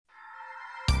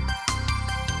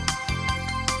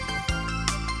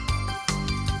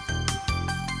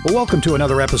Well, welcome to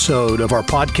another episode of our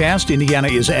podcast, Indiana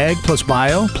is Ag plus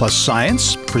Bio plus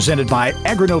Science, presented by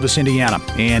Agrinovus Indiana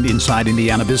and Inside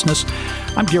Indiana Business.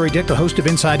 I'm Gerry Dick, the host of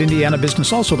Inside Indiana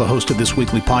Business, also the host of this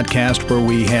weekly podcast where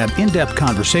we have in-depth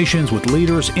conversations with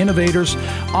leaders, innovators,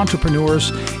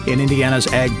 entrepreneurs in Indiana's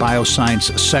Ag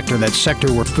Bioscience sector, that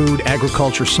sector where food,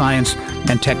 agriculture, science,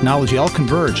 and technology all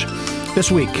converge. This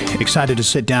week, excited to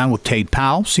sit down with Tade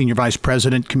Powell, Senior Vice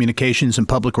President, Communications and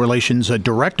Public Relations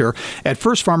Director at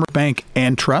First Farmers Bank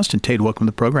and Trust. And Tade, welcome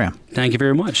to the program. Thank you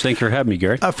very much. Thank you for having me,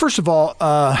 Gerry. First of all,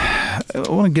 I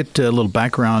want to get a little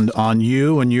background on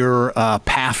you and your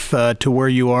path to where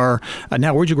you are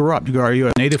now. Where'd you grow up? Are you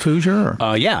a native Hoosier?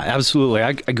 Yeah, absolutely.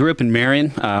 I grew up in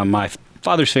Marion. My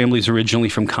father's family is originally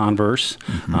from Converse,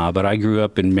 but I grew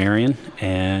up in Marion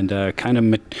and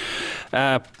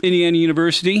Indiana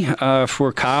University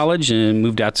for college and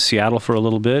moved out to Seattle for a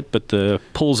little bit. But the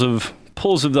pulls of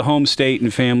the home state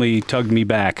and family tugged me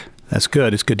back. That's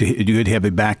good. It's good to have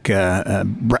you back,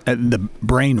 the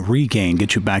brain regain,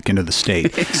 get you back into the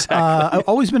state. Exactly.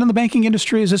 Always been in the banking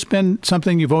industry? Has this been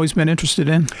something you've always been interested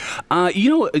in? I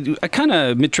kind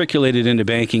of matriculated into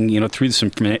banking, through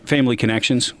some family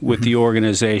connections with the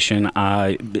organization.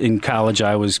 In college,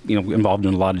 I was, involved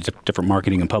in a lot of different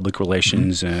marketing and public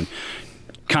relations and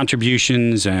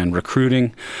contributions and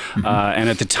recruiting. And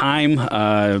at the time,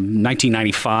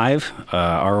 1995,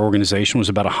 our organization was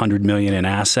about $100 million in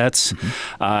assets.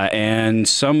 And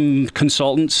some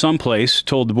consultant someplace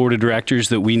told the board of directors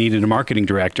that we needed a marketing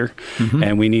director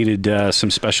and we needed some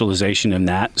specialization in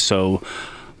that. So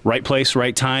right place,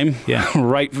 right time,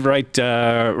 right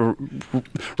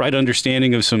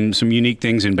understanding of some unique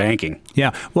things in banking.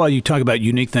 Yeah, well, you talk about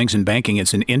unique things in banking.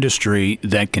 It's an industry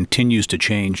that continues to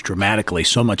change dramatically,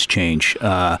 so much change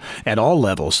at all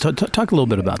levels. Talk a little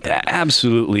bit about that.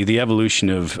 Absolutely. The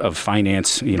evolution of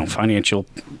finance, financial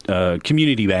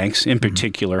community banks in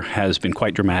particular has been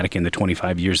quite dramatic in the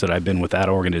 25 years that I've been with that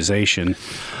organization.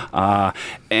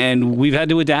 And we've had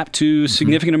to adapt to a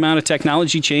significant amount of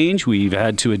technology change. We've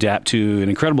had to adapt to an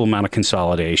incredible amount of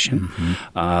consolidation.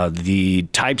 The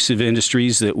types of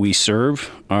industries that we serve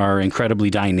are incredibly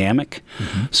dynamic.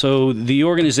 So the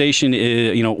organization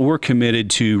is, we're committed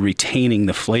to retaining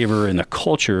the flavor and the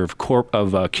culture of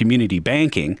community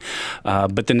banking,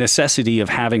 but the necessity of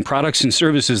having products and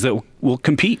services that will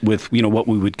compete with, what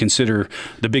we would consider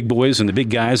the big boys and the big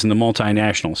guys and the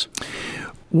multinationals.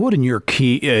 What in your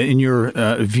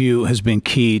view has been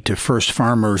key to First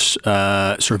Farmers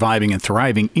surviving and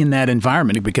thriving in that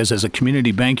environment? Because as a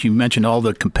community bank, you mentioned all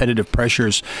the competitive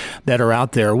pressures that are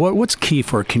out there. What's key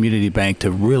for a community bank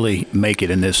to really make it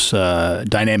in this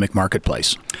dynamic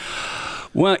marketplace?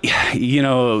 Well,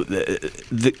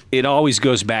 it always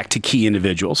goes back to key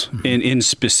individuals in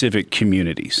specific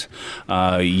communities.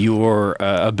 Your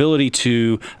ability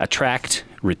to attract,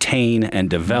 retain, and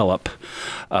develop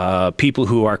people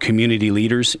who are community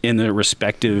leaders in the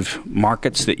respective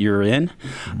markets that you're in.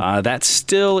 That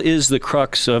still is the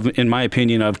crux of, in my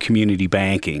opinion, of community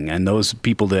banking. And those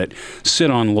people that sit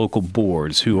on local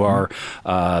boards who are,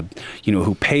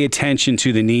 who pay attention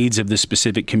to the needs of the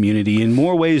specific community in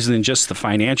more ways than just the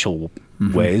financial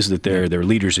ways, that they're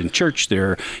leaders in church,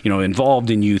 they're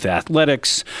involved in youth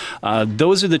athletics.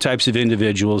 Those are the types of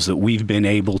individuals that we've been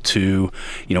able to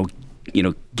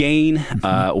gain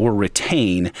or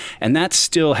retain, and that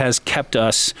still has kept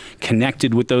us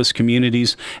connected with those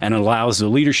communities and allows the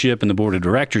leadership and the board of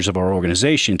directors of our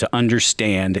organization to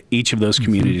understand each of those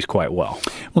communities quite well.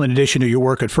 Well, in addition to your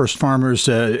work at First Farmers,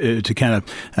 to kind of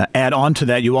add on to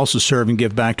that, you also serve and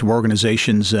give back to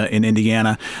organizations in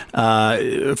Indiana.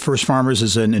 First Farmers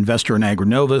is an investor in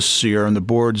Agrinovus. You're on the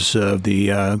boards of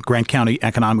the Grant County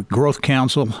Economic Growth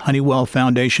Council, Honeywell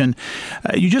Foundation.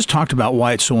 You just talked about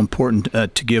why it's so important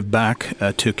to give back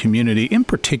to community, in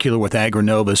particular with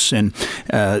Agrinovus and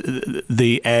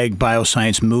the ag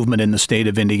bioscience movement in the state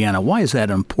of Indiana. Why is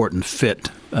that an important fit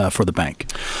for the bank?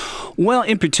 Well,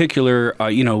 in particular,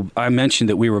 I mentioned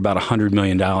that we were about $100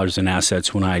 million in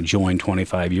assets when I joined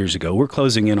 25 years ago. We're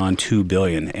closing in on $2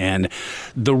 billion. And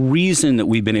the reason that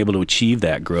we've been able to achieve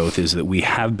that growth is that we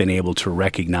have been able to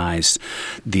recognize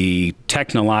the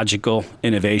technological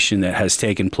innovation that has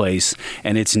taken place.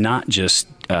 And it's not just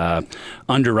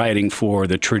underwriting for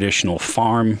the traditional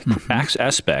farm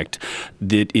aspect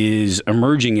that is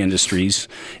emerging industries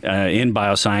in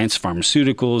bioscience,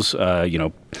 pharmaceuticals,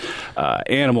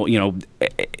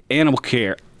 animal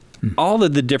care. All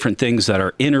of the different things that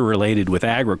are interrelated with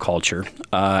agriculture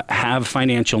have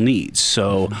financial needs.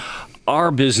 So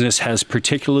our business has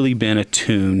particularly been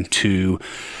attuned to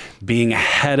being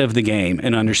ahead of the game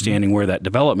and understanding where that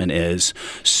development is,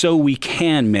 so we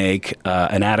can make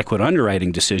an adequate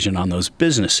underwriting decision on those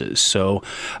businesses. So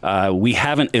we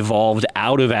haven't evolved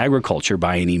out of agriculture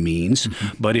by any means,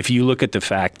 but if you look at the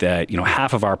fact that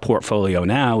half of our portfolio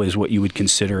now is what you would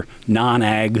consider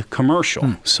non-ag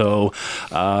commercial. So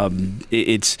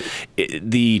it's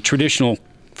the traditional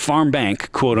farm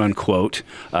bank, quote unquote,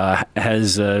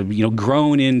 has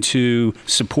grown into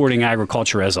supporting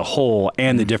agriculture as a whole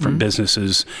and the different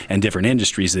businesses and different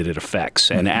industries that it affects.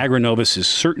 And AgriNovus is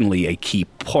certainly a key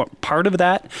part of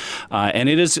that, and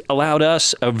it has allowed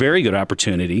us a very good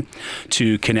opportunity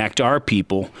to connect our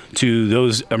people to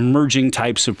those emerging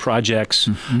types of projects,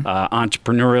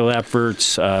 entrepreneurial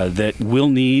efforts that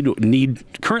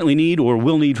currently need or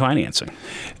will need financing.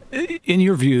 In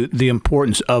your view, the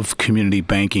importance of community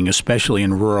banking, especially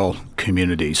in rural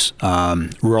communities,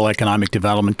 rural economic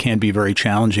development can be very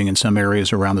challenging in some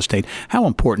areas around the state. How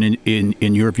important,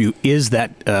 in your view, is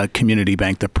that community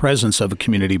bank, the presence of a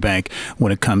community bank,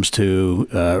 when it comes to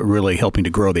really helping to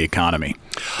grow the economy?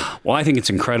 Well, I think it's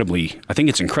incredibly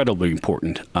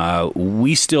important.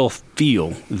 We still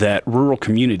feel that rural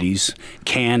communities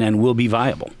can and will be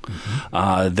viable.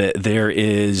 That there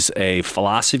is a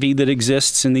philosophy that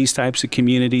exists in these types of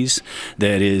communities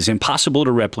that is impossible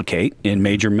to replicate in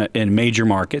major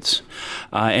markets,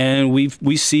 and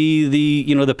we see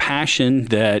the passion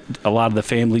that a lot of the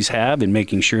families have in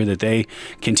making sure that they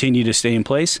continue to stay in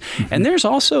place. And there's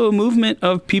also a movement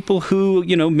of people who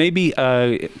maybe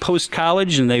post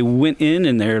college and they went in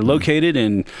and they're located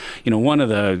in one of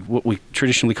the what we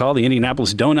traditionally call the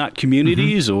Indianapolis donut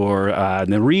communities or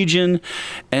in the region,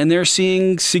 and they're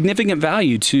seeing significant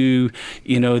value to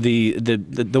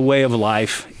the way of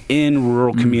life in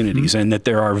rural communities, and that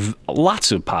there are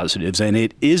lots of positives, and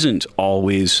it isn't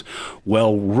always,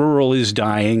 rural is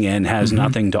dying and has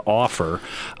nothing to offer.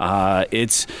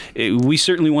 We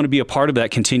certainly want to be a part of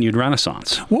that continued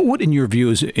renaissance. What in your view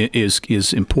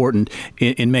is important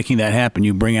in making that happen?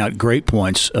 You bring out great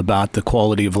points about the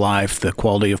quality of life, the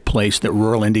quality of place that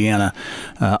rural Indiana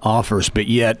offers, but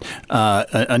yet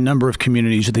a number of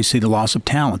communities, they see the loss of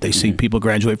talent. They see people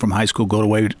graduate from high school, go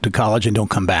away to college, and don't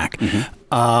come back.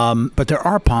 But there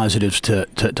are positives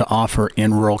to offer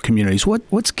in rural communities.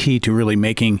 What's key to really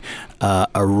making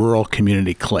a rural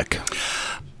community click?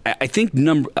 I think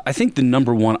the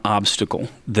number one obstacle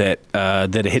that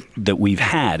we've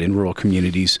had in rural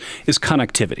communities is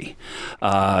connectivity.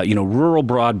 Rural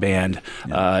broadband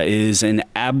is an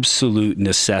absolute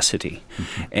necessity,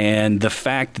 and the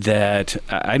fact that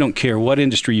I don't care what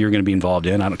industry you're going to be involved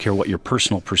in, I don't care what your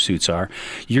personal pursuits are,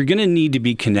 you're going to need to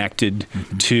be connected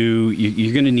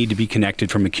you're going to need to be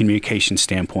connected from a communication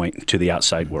standpoint to the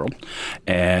outside world.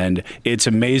 And it's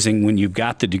amazing when you've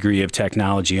got the degree of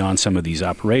technology on some of these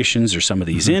operations or some of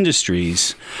these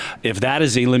industries, if that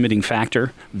is a limiting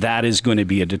factor, that is going to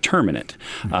be a determinant.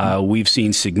 We've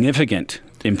seen significant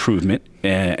improvement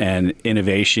and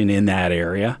innovation in that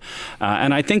area.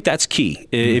 And I think that's key.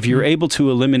 If you're able to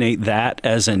eliminate that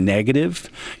as a negative,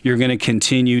 you're going to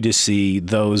continue to see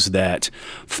those that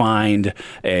find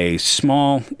a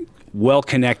small,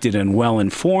 well-connected and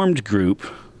well-informed group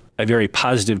a very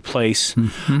positive place.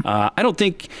 I don't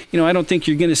think you're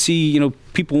going to see,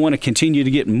 people want to continue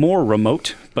to get more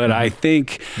remote, but I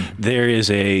think there is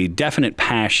a definite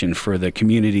passion for the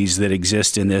communities that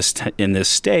exist in this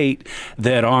state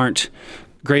that aren't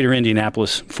Greater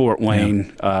Indianapolis, Fort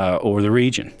Wayne, or the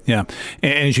region. Yeah.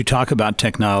 And as you talk about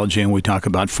technology and we talk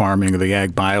about farming or the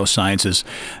Agbiosciences,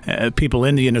 people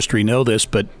in the industry know this,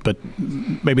 but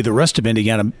maybe the rest of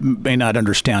Indiana may not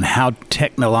understand how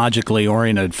technologically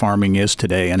oriented farming is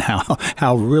today and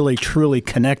how really, truly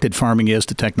connected farming is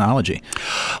to technology.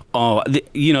 Oh,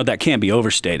 that can't be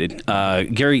overstated.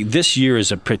 Gerry, this year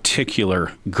is a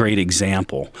particular great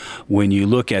example when you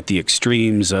look at the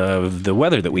extremes of the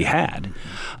weather that we had.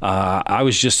 I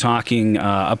was just talking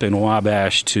up in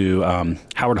Wabash to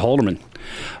Howard Holderman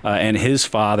and his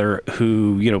father,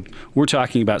 who, we're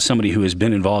talking about somebody who has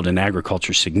been involved in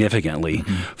agriculture significantly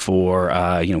for,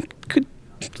 good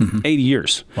 80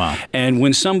 years. Wow. And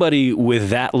when somebody with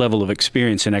that level of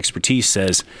experience and expertise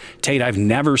says, Tade, I've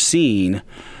never seen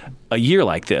a year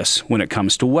like this when it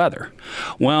comes to weather.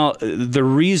 Well, the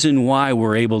reason why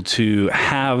we're able to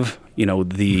have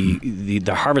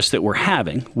the harvest that we're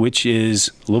having, which is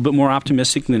a little bit more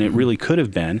optimistic than it really could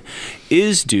have been,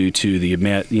 is due to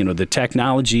the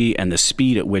technology and the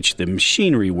speed at which the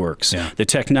machinery works, the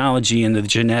technology and the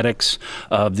genetics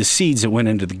of the seeds that went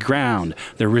into the ground,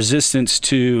 the resistance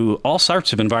to all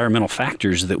sorts of environmental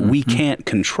factors that we can't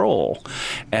control.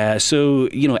 So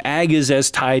ag is as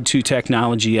tied to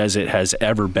technology as it has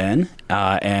ever been,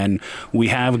 and we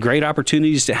have great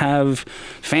opportunities to have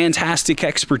fantastic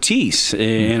expertise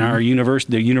in our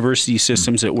university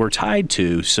systems that we're tied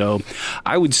to. So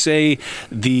I would say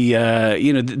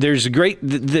there's a great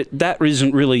that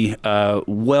isn't really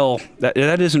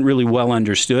that isn't really well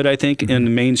understood, I think, in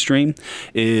the mainstream.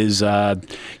 Is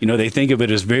they think of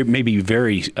it as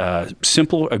very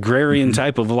simple agrarian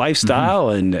type of lifestyle,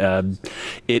 and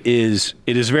it is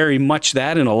very much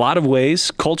that in a lot of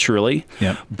ways culturally.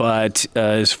 But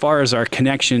as far as our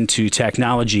connection to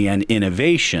technology and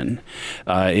innovation,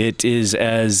 it is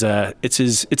as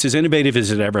innovative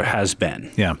as it ever has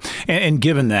been. Yeah, and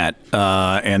given that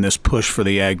and this push for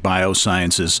the ag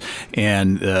biosciences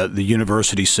and the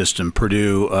university system,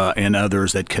 Purdue and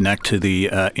others that connect to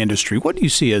the industry, what do you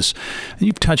see as, and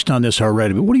you've touched on this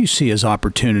already, but what do you see as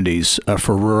opportunities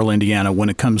for rural Indiana when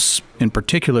it comes in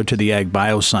particular to the ag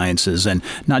biosciences, and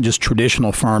not just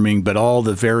traditional farming, but all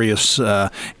the various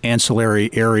ancillary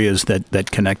areas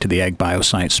that connect to the ag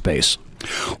bioscience space?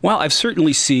 Well, I've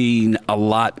certainly seen a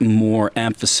lot more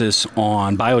emphasis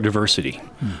on biodiversity.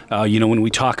 When we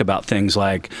talk about things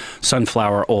like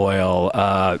sunflower oil,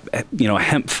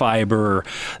 hemp fiber,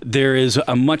 there's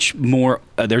a much more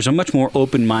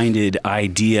open-minded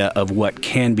idea of what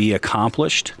can be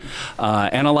accomplished,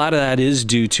 and a lot of that is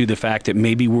due to the fact that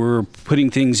maybe we're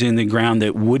putting things in the ground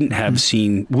that wouldn't have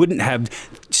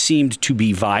seemed to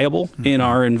be viable in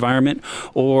our environment,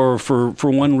 or for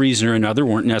one reason or another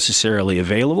weren't necessarily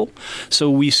available.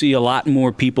 So we see a lot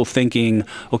more people thinking,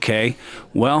 okay,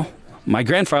 well, my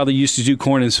grandfather used to do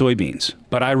corn and soybeans,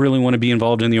 but I really want to be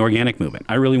involved in the organic movement.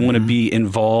 I really want to be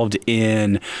involved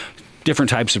in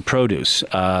different types of produce.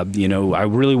 I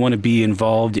really want to be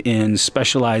involved in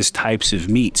specialized types of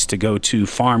meats to go to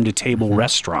farm-to-table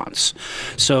restaurants.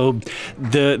 So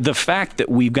the fact that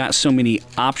we've got so many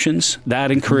options,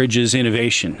 that encourages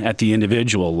innovation at the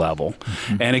individual level.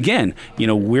 And again,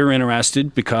 we're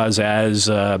interested because as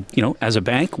a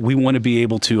bank, we want to be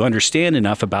able to understand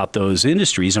enough about those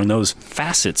industries and those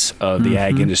facets of the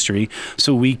ag industry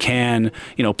so we can,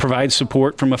 provide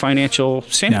support from a financial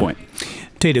standpoint. Yeah.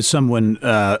 Tade is someone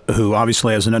who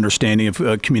obviously has an understanding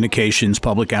of communications,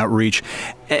 public outreach.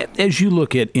 As you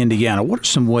look at Indiana, what are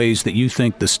some ways that you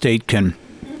think the state can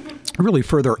really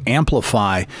further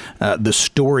amplify the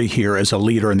story here as a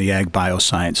leader in the ag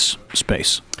bioscience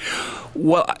space?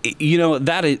 Well,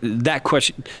 that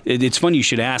question, it's funny you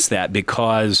should ask that,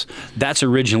 because that's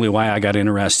originally why I got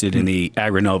interested in the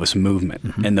Agrinovus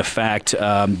movement. And the fact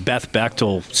Beth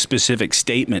Bechtel's specific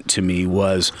statement to me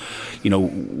was,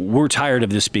 we're tired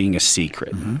of this being a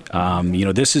secret.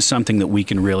 This is something that we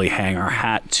can really hang our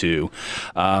hat to.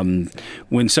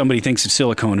 When somebody thinks of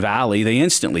Silicon Valley, they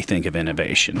instantly think of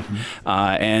innovation.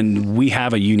 And we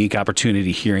have a unique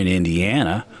opportunity here in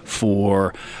Indiana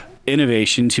for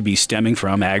innovation to be stemming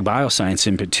from ag bioscience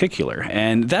in particular.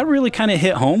 And that really kind of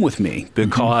hit home with me,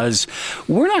 because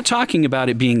we're not talking about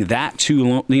it being that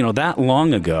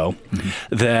long ago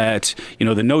that,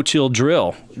 the no-till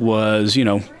drill was,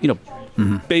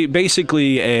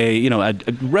 basically a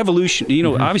revolution.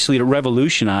 Obviously it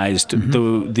revolutionized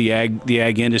the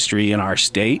ag industry in our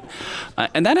state,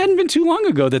 and that hadn't been too long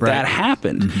ago that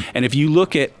happened. And if you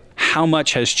look at how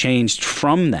much has changed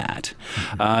from that,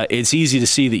 it's easy to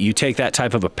see that you take that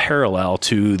type of a parallel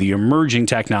to the emerging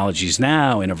technologies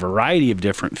now in a variety of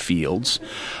different fields.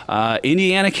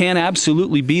 Indiana can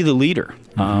absolutely be the leader.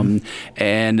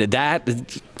 And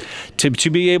that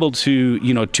to be able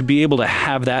to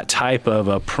have that type of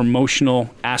a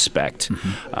promotional aspect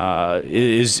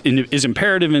is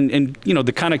imperative. And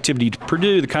the connectivity to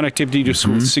Purdue, the connectivity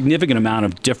to a significant amount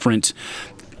of different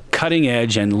cutting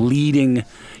edge and leading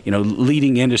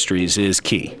industries is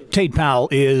key. Tade Powell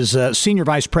is Senior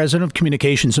Vice President of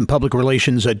Communications and Public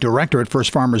Relations Director at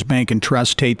First Farmers Bank and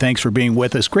Trust. Tade, thanks for being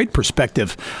with us. Great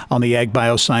perspective on the ag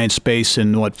bioscience space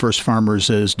and what First Farmers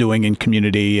is doing in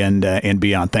community and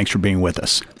beyond. Thanks for being with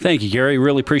us. Thank you, Gerry.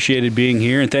 Really appreciated being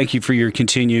here, and thank you for your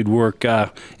continued work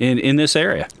in this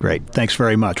area. Great. Thanks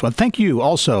very much. Well, thank you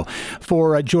also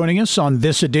for joining us on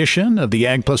this edition of the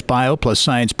Ag Plus Bio Plus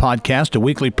Science podcast, a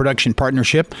weekly production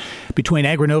partnership between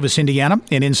Agrinovus Agrinovus Indiana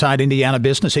and Inside Indiana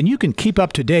Business, and you can keep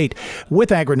up to date with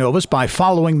Agrinovus by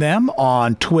following them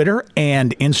on Twitter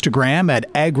and Instagram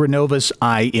at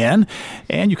AgrinovusIN,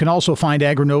 and you can also find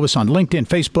Agrinovus on LinkedIn,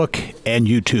 Facebook, and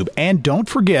YouTube. And don't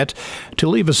forget to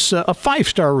leave us a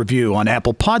 5-star review on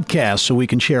Apple Podcasts so we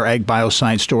can share ag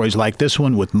bioscience stories like this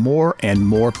one with more and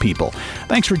more people.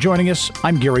 Thanks for joining us.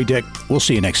 I'm Gerry Dick. We'll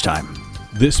see you next time.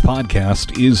 This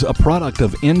podcast is a product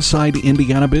of Inside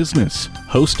Indiana Business,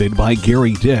 hosted by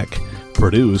Gerry Dick,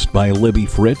 produced by Libby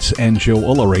Fritz and Joe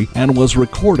Ullery, and was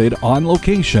recorded on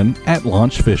location at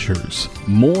Launch Fishers.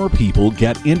 More people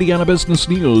get Indiana business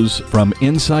news from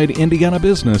Inside Indiana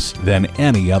Business than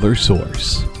any other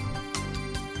source.